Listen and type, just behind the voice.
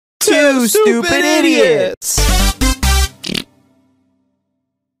Two stupid idiots.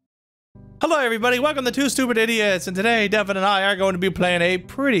 Hello everybody, welcome to Two Stupid Idiots, and today Devin and I are going to be playing a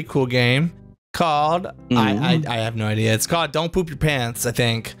pretty cool game called, I have no idea, it's called Don't Poop Your Pants, I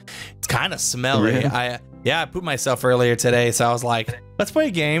think. It's kind of smelly. Yeah, I pooped myself earlier today, so I was like, let's play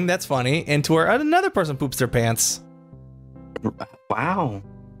a game that's funny, and to where another person poops their pants. Wow.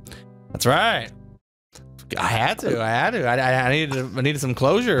 That's right. I had to. I needed some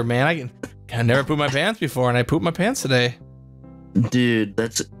closure, man. I never pooped my pants before, and I pooped my pants today. Dude,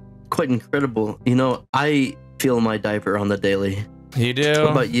 that's quite incredible. You know, I feel my diaper on the daily. You do?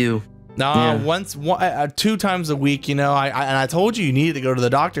 What about you? No, yeah. Two times a week. You know, I told you needed to go to the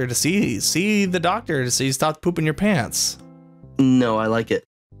doctor to see the doctor to see you stop pooping your pants. No, I like it.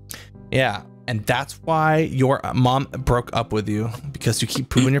 Yeah, and that's why your mom broke up with you, because you keep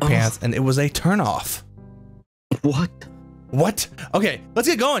pooping your pants, and it was a turnoff. What? Okay, let's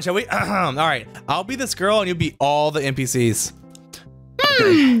get going, shall we? All right, I'll be this girl, and you'll be all the NPCs.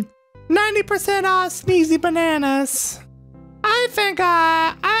 Okay. 90% off sneezy bananas. I think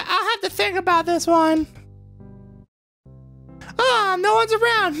I'll have to think about this one. Oh, no one's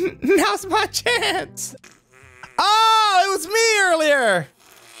around. Now's my chance. Oh, it was me earlier.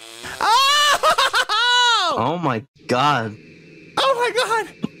 Oh! Oh my god. Oh my god.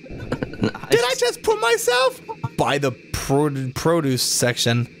 Did I just put myself by the produce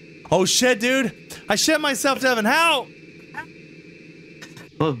section? Oh shit, dude. I shit myself, Devin. How?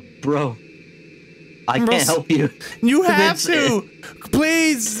 Oh, bro. I can't help you. You have to.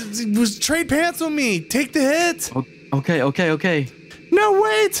 Please, trade pants with me. Take the hit. Okay. No,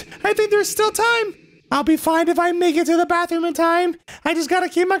 wait. I think there's still time. I'll be fine if I make it to the bathroom in time. I just gotta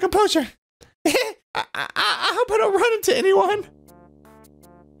keep my composure. I hope I don't run into anyone.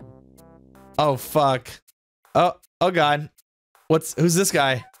 Oh, fuck. Oh god. Who's this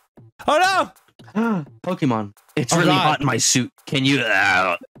guy? Oh no! Pokemon. It's really hot in my suit. Can you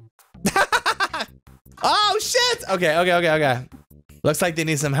Oh shit! Okay. Looks like they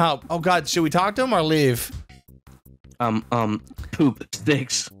need some help. Oh god, should we talk to him or leave? Poop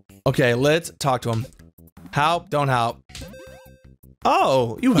stinks. Okay, let's talk to him. Help, don't help.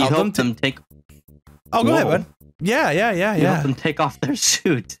 Oh, you helped them take. Oh, go ahead, bud. Yeah. You helped them take off their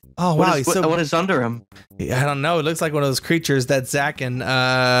suit. Oh wow, what is under him? I don't know. It looks like one of those creatures that Zach and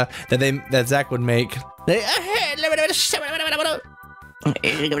that Zach would make.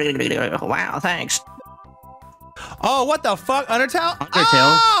 Wow, thanks. Oh, what the fuck? Undertale?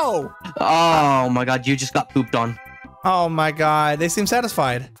 Oh! Oh my god, you just got pooped on. Oh my god, they seem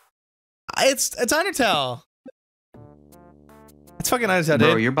satisfied. It's Undertale. It's fucking Undertale,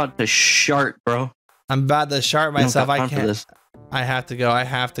 dude. Bro, you're about to shart, bro. I'm about to shart myself. I can't. I have to go. I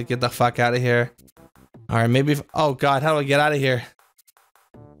have to get the fuck out of here. All right, maybe. Oh god, how do I get out of here?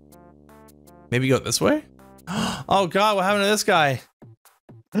 Maybe go this way? Oh god, what happened to this guy?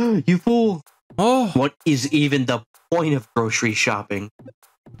 You fool. Oh. What is even the point of grocery shopping?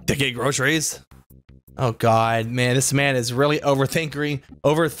 To get groceries? Oh god, man, this man is really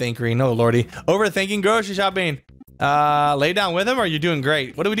overthinking, no lordy. Overthinking grocery shopping. Lay down with him, or you're doing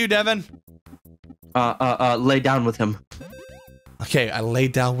great. What do we do, Devin? Lay down with him. Okay, I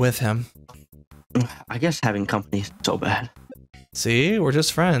laid down with him. I guess having company is so bad. See, we're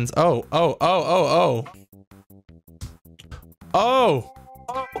just friends. Oh.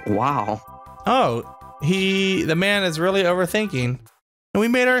 Wow. Oh, the man is really overthinking. And we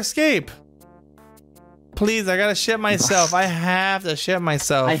made our escape. Please, I gotta shit myself. I have to shit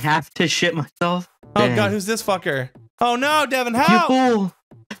myself. I have to shit myself? Oh god, who's this fucker? Oh no, Devin, help! You fool!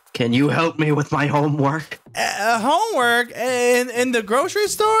 Can you help me with my homework? Homework? In the grocery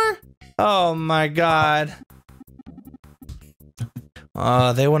store? Oh my god.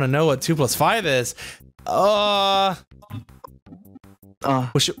 They want to know what 2 + 5 is.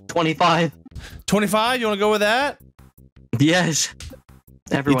 25. 25? You want to go with that? Yes.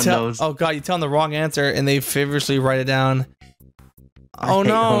 Everyone knows. Oh god, you tell them the wrong answer and they feverishly write it down. I hate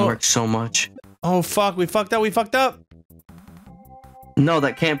homework so much. Oh fuck, we fucked up. No,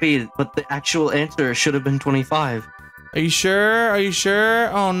 that can't be. But the actual answer should have been 25. Are you sure?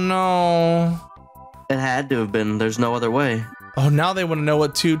 Oh no. It had to have been. There's no other way. Oh, now they want to know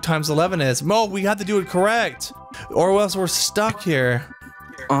what 2 × 11 is. Mo, we have to do it correct, or else we're stuck here.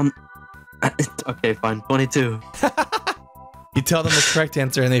 Okay, fine. 22. You tell them the correct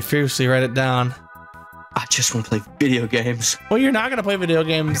answer, and they fiercely write it down. I just want to play video games. Well, you're not gonna play video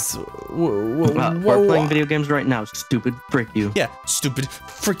games. We're playing video games right now. Stupid. Frick you. Yeah, stupid.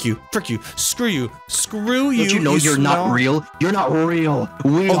 Frick you. Frick you. Screw you. Screw you. Don't you know you're not real? You're not real.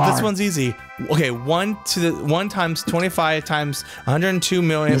 We are. This one's easy. Okay, 1 times 25 times 102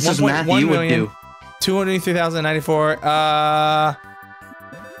 million. This is math you would do. 203,094.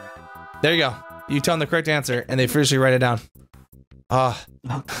 There you go. You tell them the correct answer, and they officially write it down.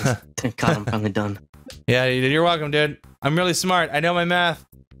 Thank God I'm finally done. Yeah, you're welcome, dude. I'm really smart. I know my math.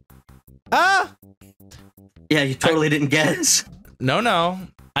 Yeah, you totally didn't guess. No.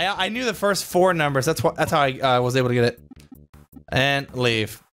 I knew the first 4 numbers. That's how I was able to get it. And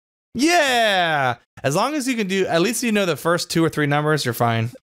leave. Yeah. As long as you can do, at least you know the first 2 or 3 numbers, you're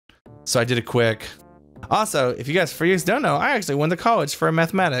fine. So I did it quick. Also, if you guys don't know, I actually went to college for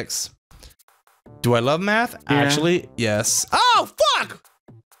mathematics. Do I love math? Yeah. Actually, yes. Oh, fuck!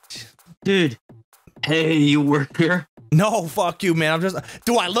 Dude. Hey, you work here? No, fuck you, man.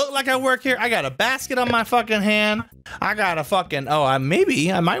 Do I look like I work here? I got a basket on my fucking hand. I got a fucking,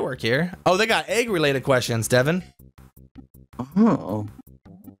 maybe I might work here. Oh, they got egg-related questions, Devin. Oh.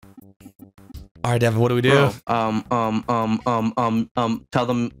 All right, Devin, what do we do? Tell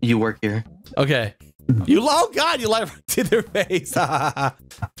them you work here. Okay. Oh God, you lied right to their face.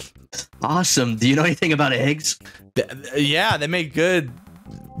 Awesome. Do you know anything about eggs? Yeah, they make good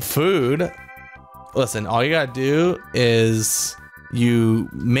food. Listen, all you gotta do is you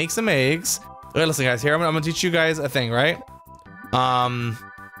make some eggs. Okay, listen, guys. Here, I'm gonna teach you guys a thing, right? We're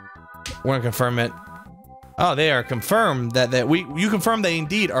gonna confirm it. Oh, they are confirmed that you confirm they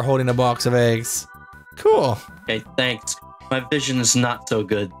indeed are holding a box of eggs. Cool. Okay, thanks. My vision is not so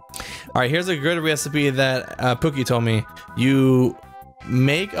good. All right, here's a good recipe that Pookie told me. You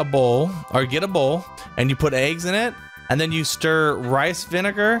make a bowl, or get a bowl, and you put eggs in it, and then you stir rice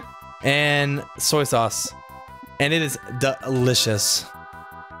vinegar and soy sauce, and it is delicious.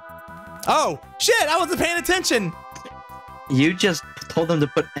 Oh, shit, I wasn't paying attention. You just told them to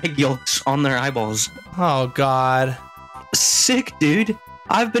put egg yolks on their eyeballs. Oh, God. Sick, dude.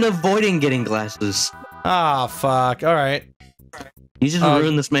 I've been avoiding getting glasses. Ah, fuck. All right. You just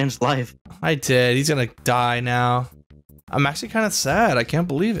ruined this man's life. I did. He's gonna die now. I'm actually kind of sad. I can't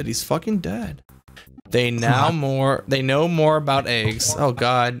believe it. He's fucking dead. They know more about eggs. Oh,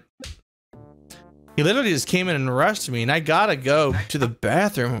 God. He literally just came in and rushed me, and I gotta go to the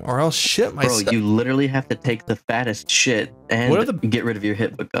bathroom or else shit myself. Bro, you literally have to take the fattest shit and get rid of your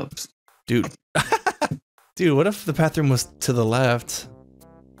hip hookups. Dude. Dude, what if the bathroom was to the left?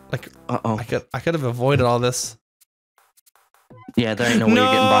 Like, I could have avoided all this. Yeah, there ain't no way you're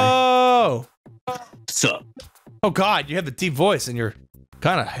getting by. Sup? Oh God, you have the deep voice and you're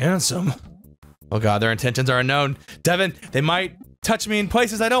kind of handsome. Oh God, their intentions are unknown. Devin, they might touch me in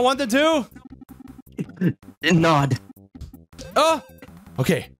places I don't want them to. Nod. Oh,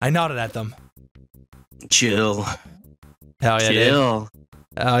 okay, I nodded at them. Chill. Hell yeah, Chill. dude.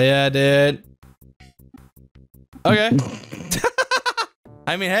 Hell yeah, dude. Okay.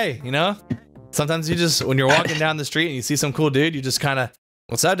 I mean, hey, you know, sometimes you just, when you're walking down the street and you see some cool dude, you just kind of,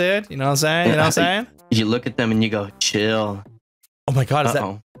 what's up, dude? You know what I'm saying? You know what I'm saying? You look at them and you go, chill. Oh my God, is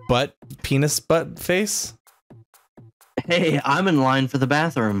that penis butt face? Hey, I'm in line for the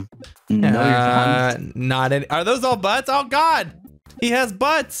bathroom. No, you're not. Are those all butts? Oh God, he has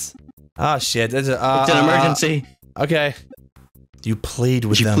butts. Oh shit, it's an emergency. Okay. You plead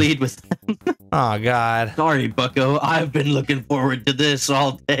with them. You plead with them. Oh God. Sorry, bucko. I've been looking forward to this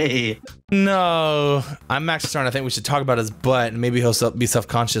all day. No. I'm actually starting to think we should talk about his butt, and maybe he'll be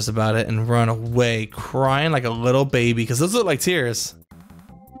self-conscious about it and run away crying like a little baby, because those look like tears.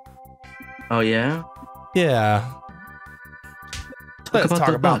 Oh yeah? Yeah. Let's talk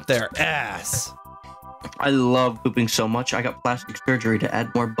about their ass. I love pooping so much, I got plastic surgery to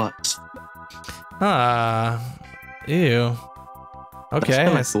add more butts. Ew. Okay.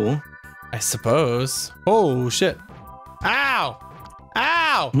 That's cool. I suppose. Oh shit. Ow!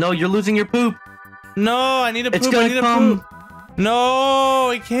 Ow! No, you're losing your poop. No, I need to poop. It's gonna come. No,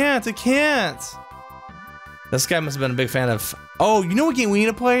 it can't. It can't. This guy must have been a big fan of. Oh, you know what game we need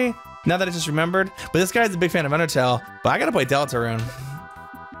to play? Now that I just remembered. But this guy's a big fan of Undertale. But I gotta play Deltarune.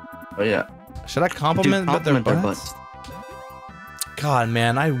 Oh yeah. Should I compliment their butts? God,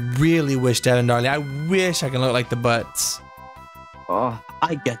 man, I really wish, Devin, darling. I wish I can look like the butts. Oh,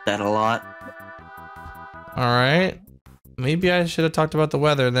 I get that a lot. All right. Maybe I should have talked about the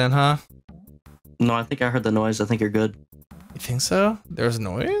weather then, huh? No, I think I heard the noise. I think you're good. You think so? There's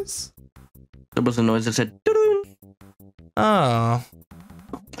noise? There was a noise that said, doo-doo. Oh.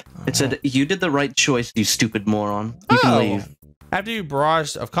 It said, you did the right choice, you stupid moron. You can leave. After you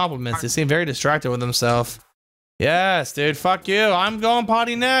barrage of compliments, they seem very distracted with himself. Yes, dude, fuck you. I'm going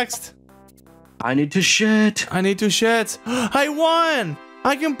potty next. I need to shit. I need to shit. I won.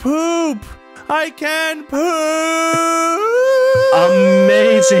 I can poop. I can poop.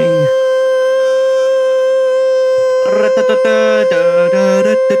 Amazing.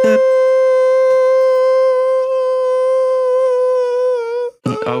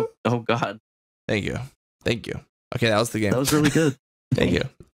 Oh God. Thank you. Thank you. Okay, that was the game. That was really good. Thank you.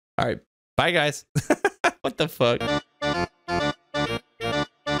 All right. Bye, guys. What the fuck?